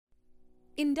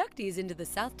Inductees into the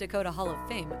South Dakota Hall of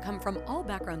Fame come from all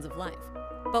backgrounds of life,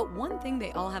 but one thing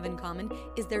they all have in common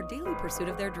is their daily pursuit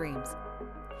of their dreams.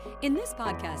 In this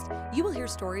podcast, you will hear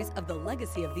stories of the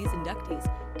legacy of these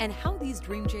inductees and how these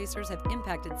dream chasers have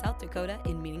impacted South Dakota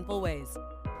in meaningful ways.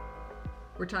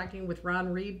 We're talking with Ron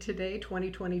Reed today,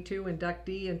 2022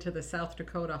 inductee into the South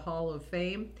Dakota Hall of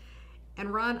Fame.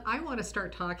 And Ron, I want to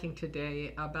start talking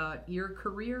today about your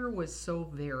career was so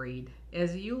varied.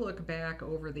 As you look back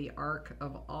over the arc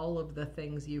of all of the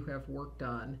things you have worked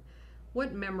on,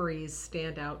 what memories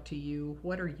stand out to you?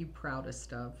 What are you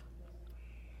proudest of?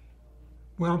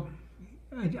 Well,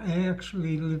 I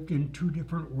actually lived in two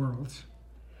different worlds.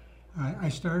 I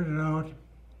started out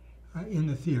in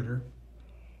the theater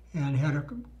and had a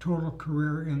total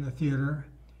career in the theater.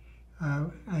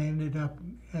 I ended up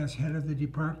as head of the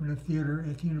Department of Theater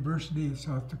at the University of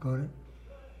South Dakota,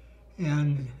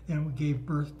 and then we gave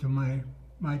birth to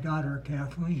my daughter,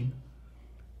 Kathleen,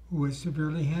 who was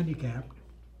severely handicapped.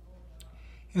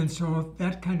 And so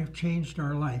that kind of changed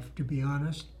our life, to be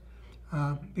honest,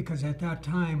 because at that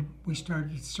time we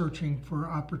started searching for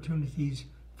opportunities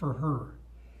for her.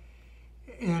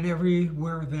 And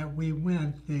everywhere that we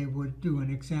went, they would do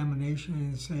an examination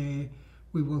and say,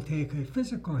 we will take a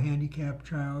physical handicapped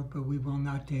child, but we will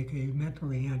not take a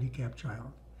mentally handicapped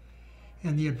child.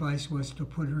 And the advice was to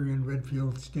put her in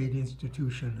Redfield State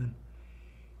Institution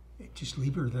and just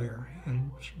leave her there.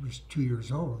 And she was 2 years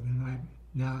old, and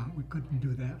we couldn't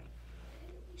do that.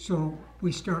 So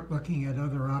we start looking at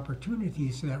other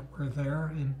opportunities that were there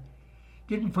and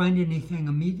didn't find anything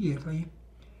immediately.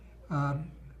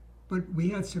 But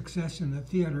we had success in the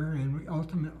theater, and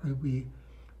ultimately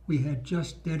we had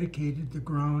just dedicated the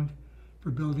ground for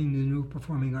building the new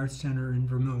Performing Arts Center in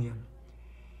Vermillion.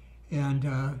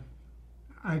 And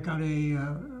I got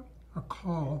a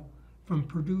call from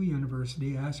Purdue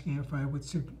University asking if I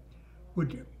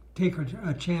would take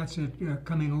a chance at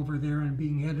coming over there and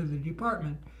being head of the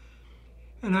department.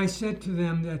 And I said to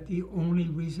them that the only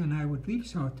reason I would leave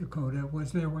South Dakota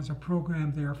was there was a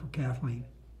program there for Kathleen.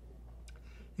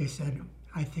 They said,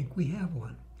 I think we have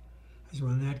one. I said,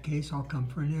 well, in that case, I'll come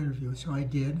for an interview. So I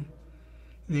did.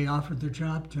 They offered the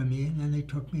job to me, and then they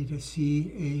took me to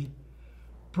see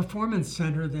a performance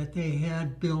center that they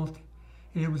had built,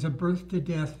 and it was a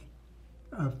birth-to-death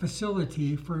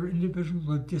facility for individuals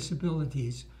with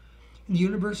disabilities. And the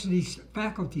university's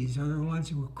faculties are the ones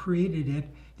who created it.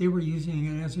 They were using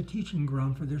it as a teaching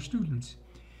ground for their students.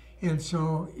 And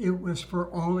so it was for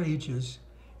all ages,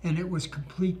 and it was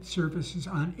complete services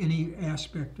on any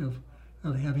aspect of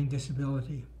having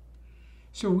disability.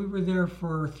 So we were there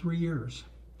for 3 years.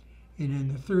 And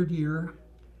in the third year,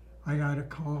 I got a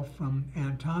call from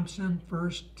Ann Thompson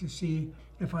first to see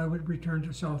if I would return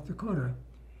to South Dakota.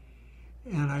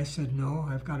 And I said, no,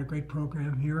 I've got a great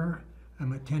program here.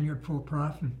 I'm a tenured full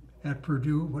prof at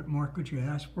Purdue. What more could you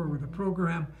ask for with a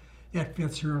program that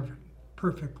fits her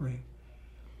perfectly?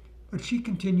 But she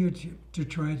continued to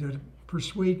try to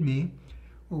persuade me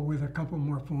with a couple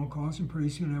more phone calls, and pretty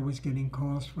soon I was getting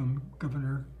calls from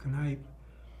Governor Knight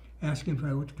asking if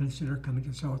I would consider coming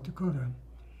to South Dakota.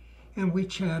 And we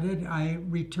chatted. I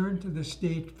returned to the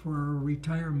state for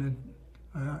retirement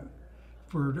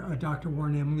for Dr.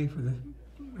 Warren Emily for the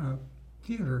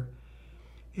theater.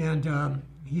 And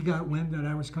he got wind that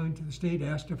I was coming to the state,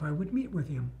 asked if I would meet with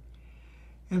him.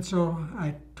 And so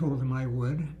I told him I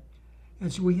would.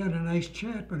 And so we had a nice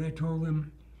chat, but I told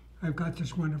him, I've got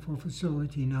this wonderful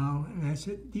facility now, and I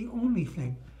said, the only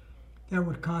thing that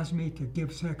would cause me to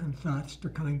give second thoughts to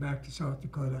coming back to South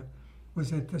Dakota was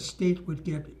that the state would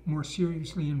get more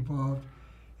seriously involved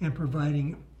in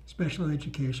providing special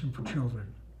education for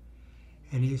children.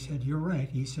 And he said, you're right.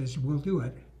 He says, we'll do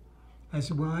it. I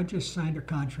said, well, I just signed a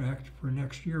contract for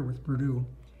next year with Purdue.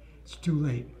 It's too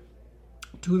late.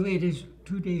 Too late is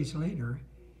 2 days later,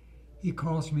 he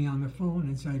calls me on the phone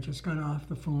and says, I just got off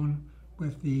the phone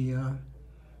with the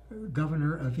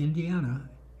governor of Indiana,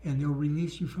 and they'll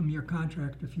release you from your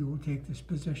contract if you will take this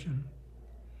position.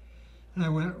 And I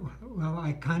went, well,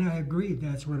 I kind of agreed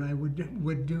that's what I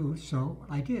would do, so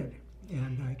I did.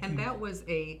 And that was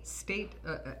a state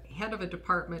head of a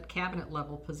department, cabinet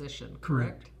level position,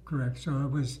 correct? Correct. So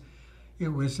it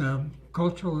was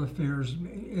cultural affairs,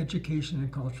 education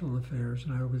and cultural affairs,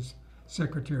 and I was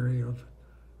secretary of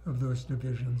those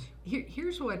divisions.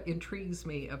 Here's what intrigues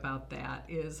me about that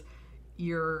is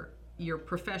your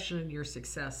profession and your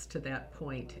success to that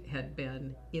point had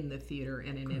been in the theater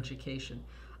and in education.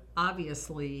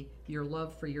 obviously your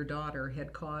love for your daughter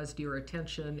had caused your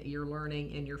attention, your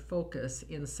learning, and your focus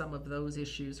in some of those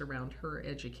issues around her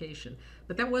education.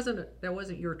 But that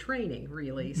wasn't your training,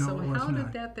 really. No, So it was how did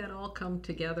not. that then all come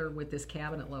together with this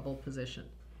cabinet level position?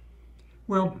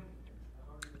 Well,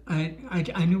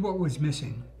 I knew what was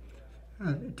missing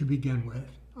to begin with.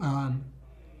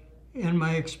 And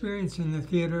my experience in the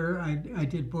theater, I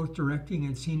did both directing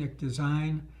and scenic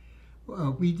design.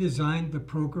 We designed the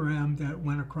program that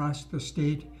went across the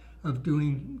state of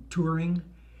doing touring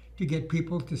to get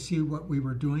people to see what we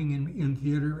were doing in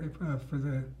theater for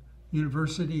the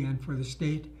university and for the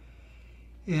state.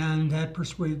 And that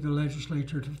persuaded the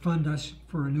legislature to fund us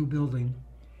for a new building.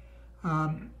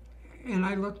 And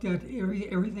I looked at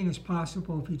everything is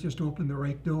possible if you just open the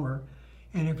right door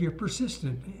and if you're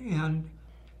persistent. And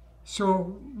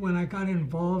so when I got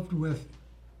involved with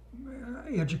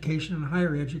education and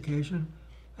higher education,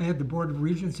 I had the Board of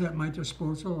Regents at my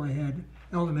disposal. I had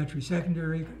elementary,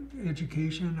 secondary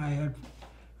education. I had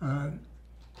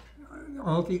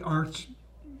all the arts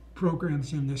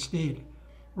programs in the state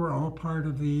were all part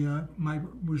of my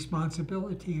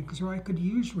responsibility. So I could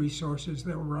use resources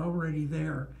that were already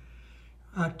there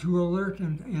to alert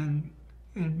and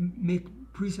make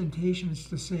presentations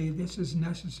to say this is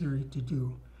necessary to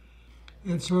do.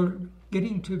 And so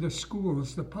getting to the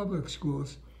schools, the public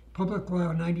schools, Public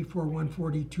Law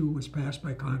 94-142 was passed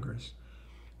by Congress,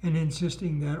 and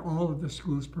insisting that all of the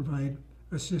schools provide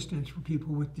assistance for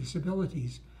people with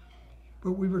disabilities.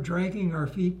 But we were dragging our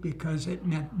feet because it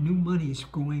meant new monies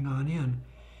going on in.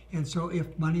 And so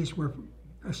if monies were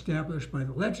established by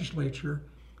the legislature,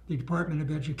 the Department of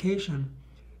Education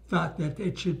thought that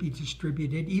it should be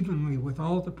distributed evenly with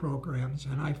all the programs.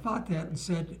 And I fought that and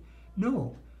said,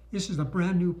 no, this is a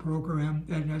brand new program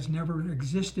that has never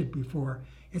existed before.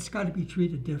 It's got to be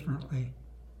treated differently.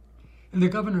 And the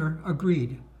governor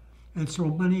agreed. And so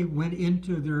money went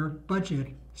into their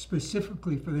budget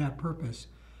specifically for that purpose.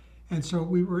 And so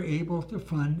we were able to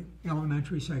fund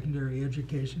elementary, secondary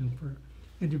education for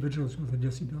individuals with a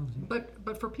disability.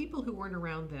 But for people who weren't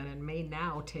around then and may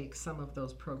now take some of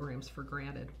those programs for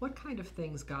granted, what kind of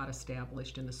things got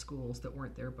established in the schools that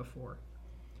weren't there before?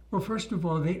 Well, first of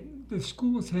all, the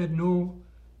schools had no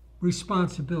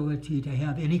responsibility to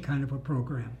have any kind of a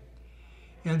program.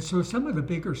 And so some of the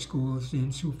bigger schools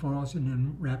in Sioux Falls and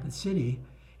in Rapid City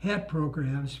had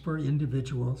programs for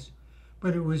individuals,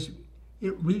 but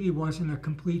it really wasn't a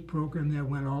complete program that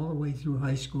went all the way through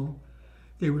high school.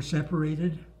 They were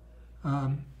separated,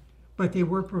 but they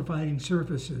were providing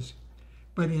services.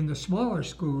 But in the smaller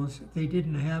schools, they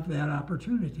didn't have that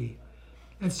opportunity.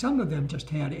 And some of them just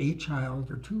had a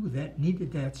child or two that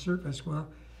needed that service. Well,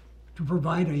 to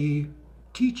provide a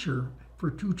teacher for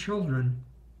 2 children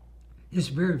is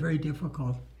very, very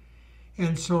difficult.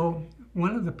 And so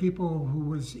one of the people who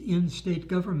was in state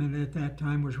government at that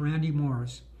time was Randy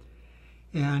Morris.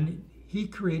 And he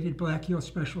created Black Hills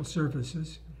Special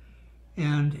Services.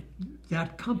 And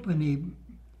that company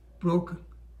broke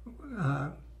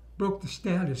the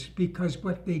status because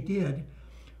what they did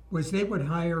was they would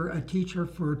hire a teacher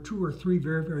for 2 or 3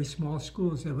 very, very small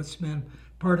schools that would spend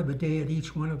part of a day at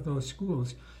each one of those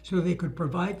schools. So they could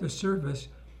provide the service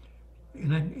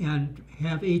and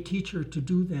have a teacher to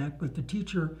do that, but the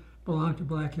teacher belonged to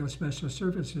Black Hills Special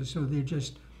Services, so they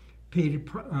just paid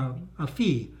a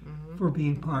fee for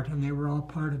being part, and they were all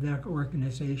part of that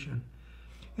organization.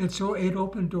 And so it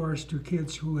opened doors to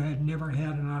kids who had never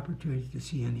had an opportunity to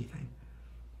see anything.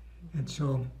 And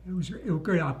so it was a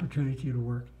great opportunity to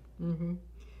work. Mm-hmm.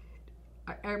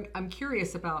 I'm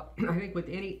curious about, I think with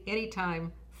any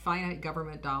time finite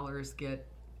government dollars get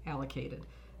allocated,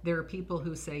 there are people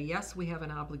who say, yes, we have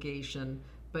an obligation,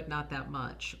 but not that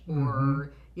much.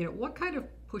 Or, what kind of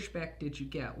pushback did you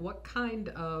get? What kind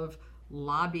of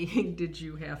lobbying did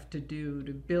you have to do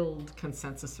to build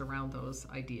consensus around those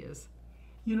ideas?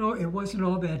 It wasn't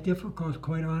all that difficult,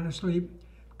 quite honestly,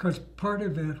 because part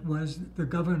of it was the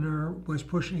governor was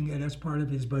pushing it as part of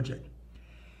his budget.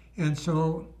 And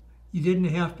so you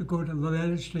didn't have to go to the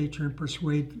legislature and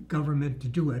persuade government to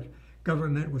do it.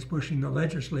 Government was pushing the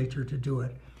legislature to do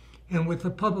it. And with the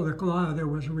public law, there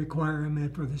was a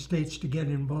requirement for the states to get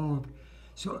involved.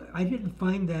 So I didn't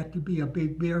find that to be a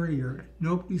big barrier.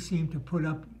 Nobody seemed to put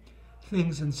up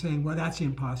things and saying, well, that's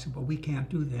impossible, we can't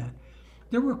do that.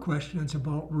 There were questions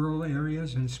about rural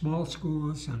areas and small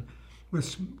schools and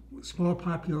with small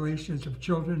populations of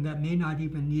children that may not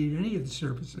even need any of the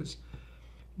services.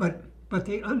 But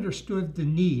they understood the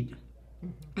need.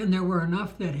 And there were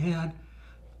enough that had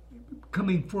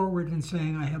coming forward and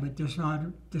saying, I have a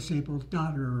disabled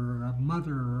daughter or a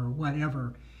mother or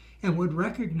whatever, and would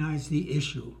recognize the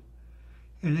issue.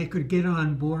 And they could get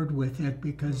on board with it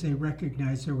because they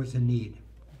recognized there was a need.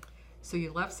 So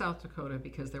you left South Dakota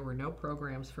because there were no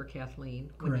programs for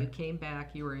Kathleen. When Correct. you came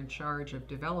back, you were in charge of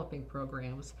developing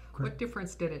programs. Correct. What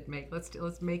difference did it make?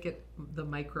 Let's make it the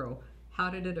micro. How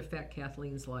did it affect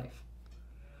Kathleen's life?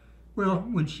 Well,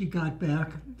 when she got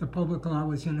back, the public law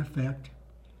was in effect.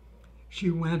 She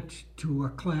went to a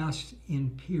class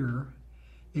in Pierre.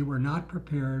 They were not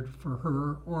prepared for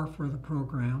her or for the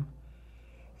program.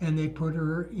 And they put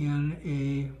her in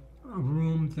a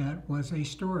room that was a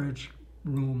storage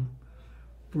room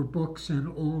for books and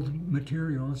old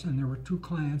materials. And there were 2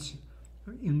 clients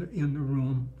in the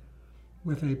room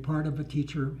with a part of a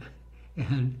teacher.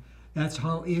 And that's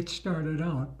how it started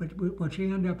out. But what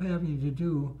you end up having to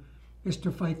do is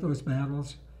to fight those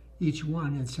battles, each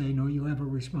one, and say, no, you have a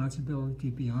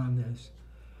responsibility beyond this.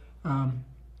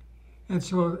 And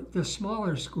so the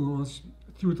smaller schools,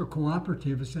 through the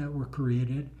cooperatives that were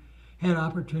created, had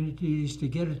opportunities to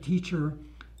get a teacher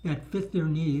that fit their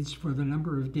needs for the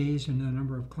number of days and the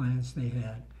number of clients they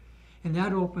had. And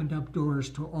that opened up doors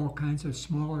to all kinds of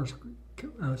smaller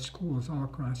schools all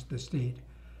across the state.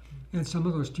 And some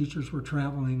of those teachers were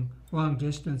traveling long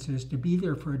distances to be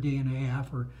there for a day and a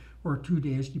half or 2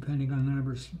 days, depending on the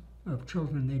numbers of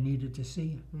children they needed to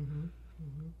see. Mm-hmm.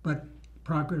 Mm-hmm. But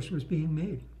progress was being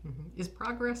made. Mm-hmm. Is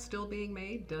progress still being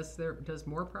made? Does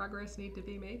more progress need to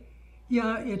be made?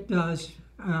 Yeah, it does.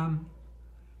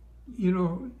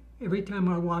 Every time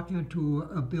I walk into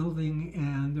a building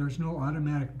and there's no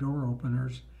automatic door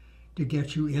openers to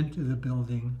get you into the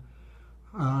building,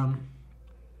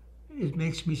 it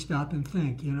makes me stop and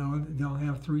think. They'll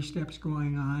have 3 steps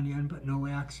going on in, but no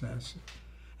access.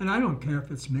 And I don't care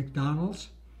if it's McDonald's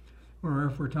or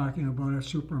if we're talking about a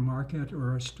supermarket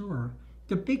or a store.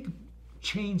 The big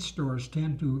chain stores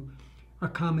tend to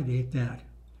accommodate that.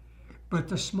 But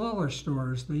the smaller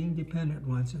stores, the independent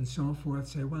ones and so forth,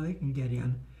 say, well, they can get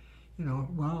in.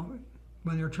 Well,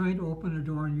 when they're trying to open a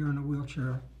door and you're in a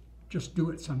wheelchair, just do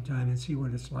it sometime and see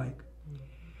what it's like.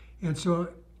 Mm-hmm. And so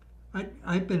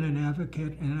I've been an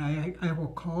advocate, and I will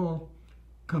call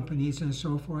companies and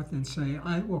so forth and say,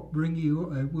 I will bring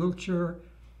you a wheelchair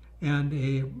and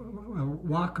a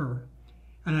walker,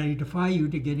 and I defy you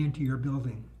to get into your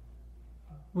building.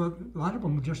 Well, a lot of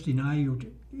them will just deny you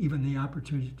even the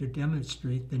opportunity to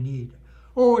demonstrate the need.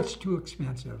 Oh, it's too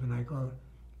expensive. And I go,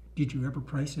 did you ever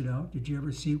price it out? Did you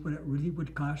ever see what it really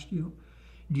would cost you?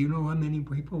 Do you know how many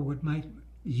people might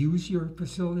use your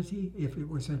facility if it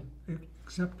was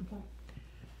acceptable?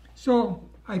 So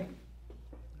I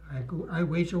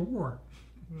wage a war.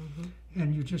 Mm-hmm.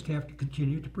 And you just have to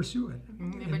continue to pursue it.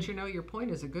 Mm-hmm. But your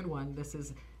point is a good one. This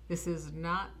is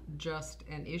not just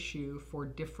an issue for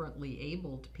differently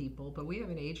abled people, but we have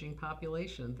an aging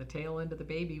population. The tail end of the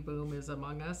baby boom is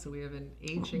among us, so we have an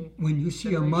aging When you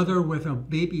see generation. A mother with a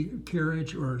baby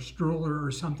carriage or a stroller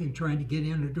or something trying to get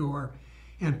in a door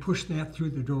and push that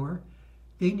through the door,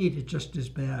 they need it just as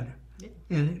bad. Yeah.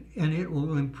 And it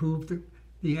will improve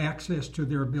the access to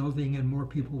their building, and more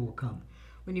people will come.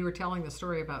 When you were telling the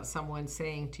story about someone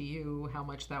saying to you how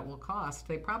much that will cost,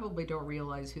 they probably don't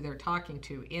realize who they're talking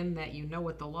to, in that you know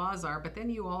what the laws are, but then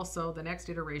you also, the next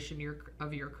iteration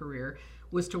of your career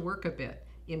was to work a bit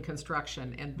in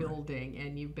construction and building, right.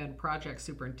 And you've been project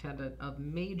superintendent of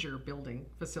major building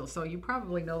facilities, so you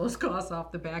probably know those costs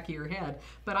off the back of your head.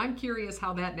 But I'm curious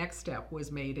how that next step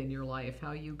was made in your life,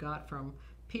 how you got from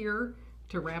Pierre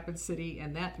to Rapid City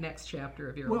and that next chapter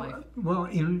of your life. Well,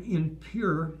 in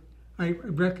Pierre, I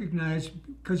recognized,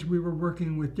 because we were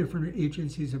working with different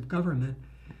agencies of government,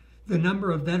 the number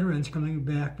of veterans coming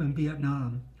back from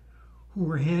Vietnam who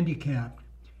were handicapped,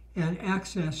 and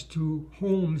access to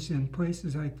homes and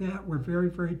places like that were very,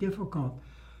 very difficult.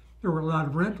 There were a lot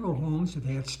of rental homes that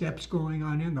they had steps going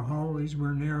on in, the hallways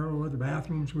were narrow, the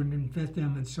bathrooms wouldn't fit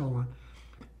them, and so on.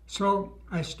 So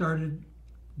I started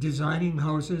designing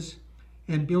houses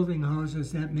and building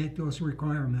houses that met those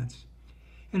requirements.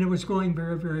 And it was going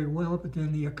very, very well, but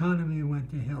then the economy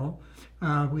went to hell.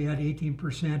 We had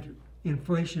 18%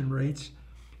 inflation rates,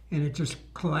 and it just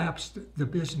collapsed the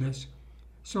business.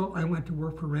 So I went to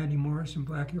work for Randy Morris and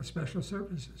Black Hills Special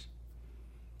Services.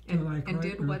 And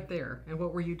did what there? And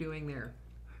what were you doing there?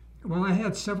 Well, I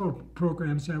had several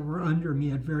programs that were under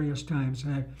me at various times.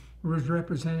 I was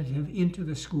representative into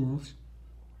the schools.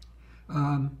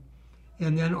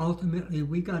 And then ultimately,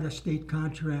 we got a state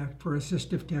contract for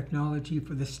assistive technology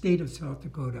for the state of South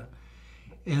Dakota.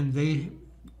 And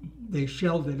they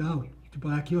shelled it out to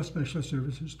Black Hills Special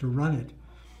Services to run it.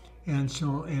 And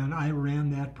I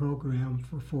ran that program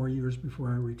for 4 years before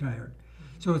I retired.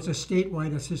 So it's a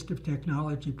statewide assistive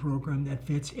technology program that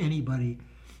fits anybody.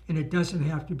 and it doesn't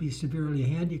have to be severely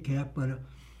handicapped, but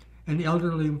an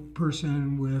elderly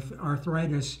person with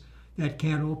arthritis that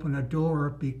can't open a door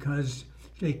because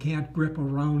they can't grip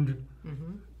around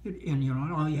it, and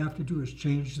all you have to do is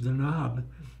change the knob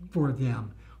for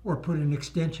them, or put an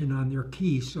extension on their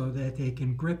key so that they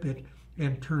can grip it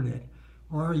and turn it.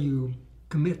 Or you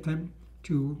commit them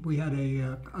to, we had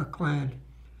a client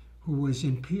who was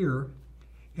in Pierre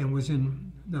and was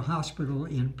in the hospital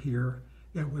in Pierre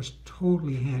that was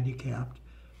totally handicapped,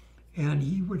 and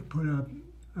he would put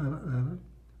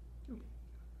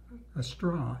a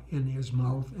straw in his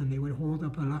mouth, and they would hold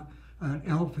up an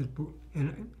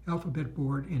alphabet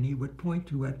board, and he would point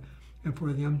to it, and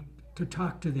for them to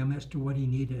talk to them as to what he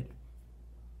needed.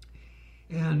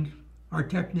 And our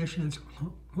technicians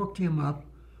hooked him up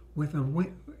with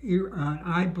an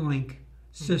eye blink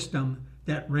system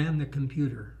that ran the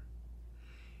computer.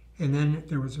 And then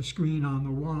there was a screen on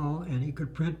the wall, and he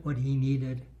could print what he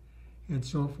needed and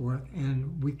so forth.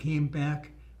 And we came back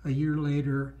a year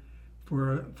later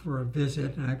for a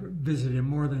visit, and I visited him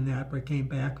more than that, but came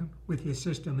back with his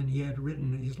system, and he had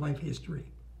written his life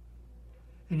history.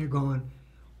 And you're going,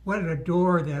 what a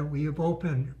door that we have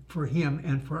opened for him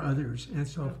and for others and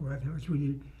so forth. It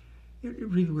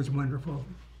really was wonderful.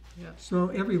 Yeah. So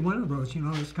every one of those,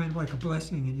 is kind of like a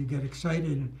blessing, and you get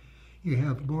excited and you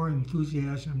have more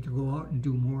enthusiasm to go out and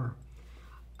do more.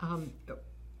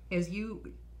 As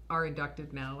you are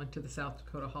inducted now into the South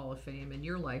Dakota Hall of Fame, and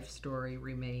your life story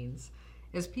remains,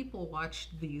 as people watch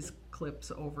these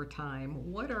clips over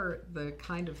time, what are the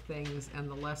kind of things and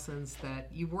the lessons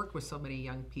that you've worked with so many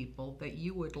young people that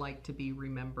you would like to be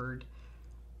remembered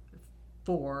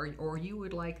for, or you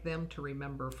would like them to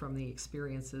remember from the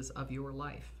experiences of your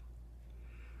life?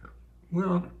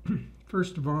 Well,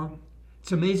 first of all,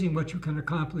 it's amazing what you can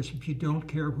accomplish if you don't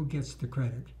care who gets the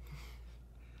credit.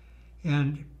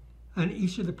 And on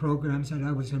each of the programs that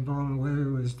I was involved in, whether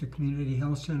it was the Community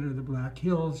Health Center, the Black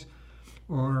Hills,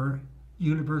 or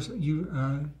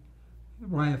YFS,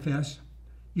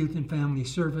 Youth and Family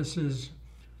Services,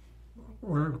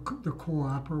 or the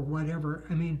co-op, or whatever.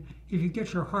 I mean, if you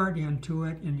get your heart into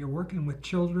it and you're working with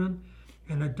children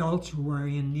and adults who are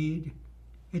in need,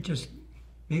 it just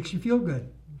makes you feel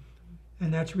good.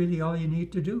 And that's really all you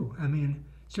need to do. I mean,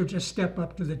 so just step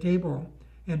up to the table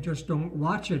and just don't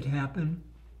watch it happen.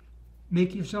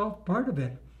 Make yourself part of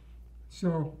it.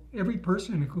 So every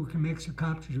person who can make a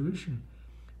contribution,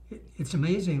 it's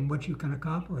amazing what you can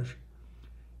accomplish.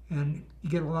 And you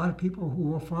get a lot of people who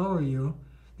will follow you.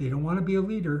 They don't want to be a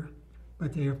leader,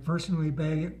 but they personally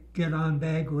get on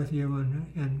bag with you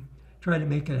and try to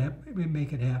make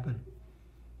it happen.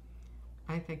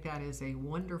 I think that is a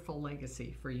wonderful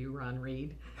legacy for you, Ron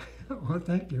Reed. Well,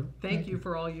 thank you. Thank you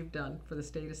for all you've done for the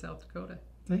state of South Dakota.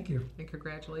 Thank you. And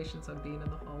congratulations on being in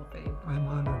the Hall of Fame. I'm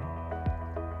honored.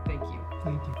 Thank you.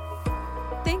 Thank you.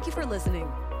 Thank you for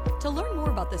listening. To learn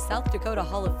more about the South Dakota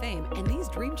Hall of Fame and these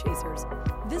Dream Chasers,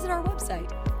 visit our website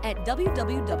at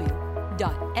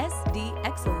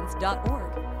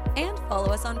www.sdexcellence.org and follow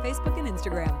us on Facebook and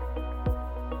Instagram.